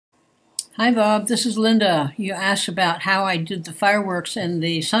Hi Bob, this is Linda. You asked about how I did the fireworks and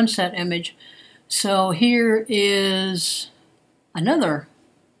the sunset image. So here is another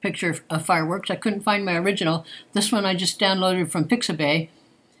picture of fireworks. I couldn't find my original. This one I just downloaded from Pixabay.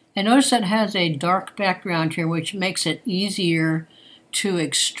 And notice that it has a dark background here, which makes it easier to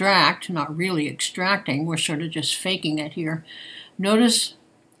extract. Not really extracting, we're sort of just faking it here. Notice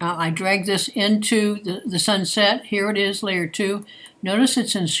I drag this into the sunset. Here it is, layer 2. Notice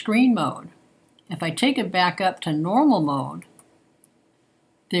it's in screen mode. If I take it back up to normal mode,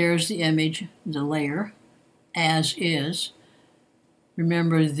 there's the image, the layer, as is.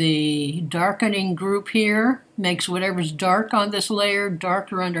 Remember, the darkening group here makes whatever's dark on this layer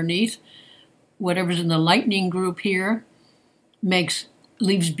darker underneath. Whatever's in the lightening group here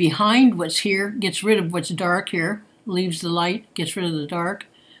leaves behind what's here, gets rid of what's dark here, leaves the light, gets rid of the dark.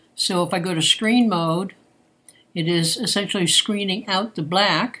 So if I go to screen mode, it is essentially screening out the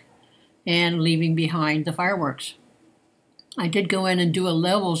black and leaving behind the fireworks. I did go in and do a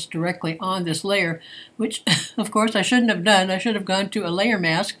levels directly on this layer, which of course I shouldn't have done. I should have gone to a layer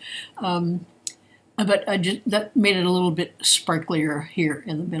mask, but that made it a little bit sparklier here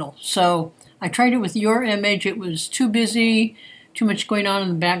in the middle. So I tried it with your image. It was too busy, too much going on in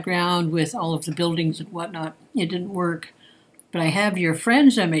the background with all of the buildings and whatnot. It didn't work. But I have your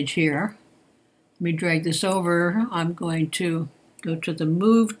friend's image here. Let me drag this over. I'm going to go to the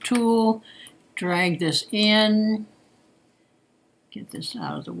Move tool, drag this in, get this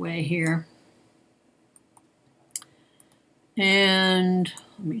out of the way here. And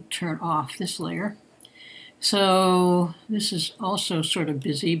let me turn off this layer. So this is also sort of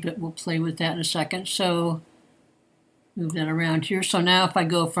busy, but we'll play with that in a second. So move that around here. So now if I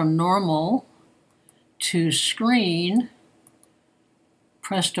go from normal to screen,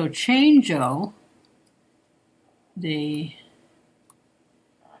 presto changeo, the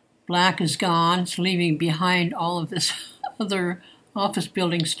black is gone. It's leaving behind all of this other office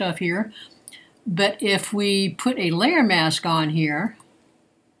building stuff here. But if we put a layer mask on here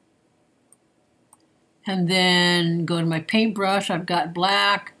and then go to my paintbrush, I've got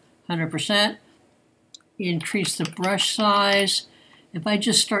black, 100%. Increase the brush size. If I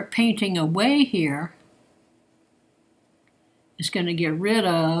just start painting away here, it's going to get rid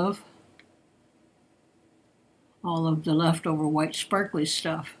of all of the leftover white sparkly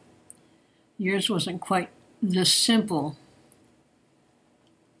stuff. Yours wasn't quite this simple.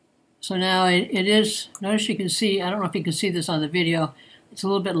 So now it is, notice you can see, I don't know if you can see this on the video, it's a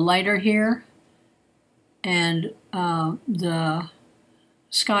little bit lighter here, and the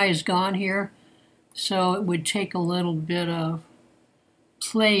sky is gone here, so it would take a little bit of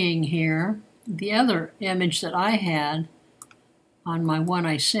playing here. The other image that I had on my one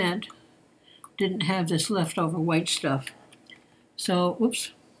I sent didn't have this leftover white stuff. So,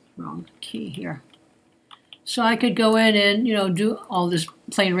 whoops, wrong key here. So I could go in and, do all this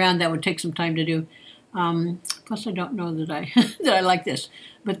playing around. That would take some time to do. Plus I don't know that I, that I like this.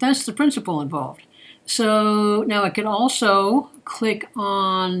 But that's the principle involved. So now I could also click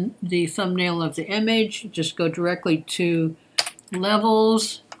on the thumbnail of the image, just go directly to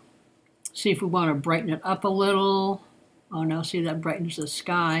levels, see if we want to brighten it up a little. Oh no, see, that brightens the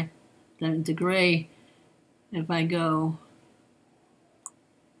sky. Then the gray, if I go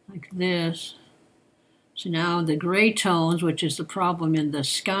like this, so now the gray tones, which is the problem in the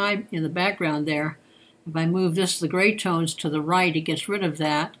sky, in the background there, if I move this, the gray tones to the right, it gets rid of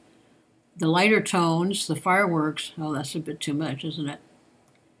that. The lighter tones, the fireworks, oh, that's a bit too much, isn't it?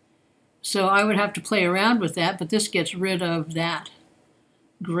 So I would have to play around with that, but this gets rid of that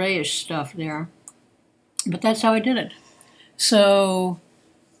grayish stuff there. But that's how I did it. So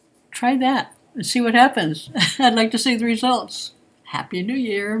try that and see what happens. I'd like to see the results. Happy New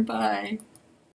Year. Bye.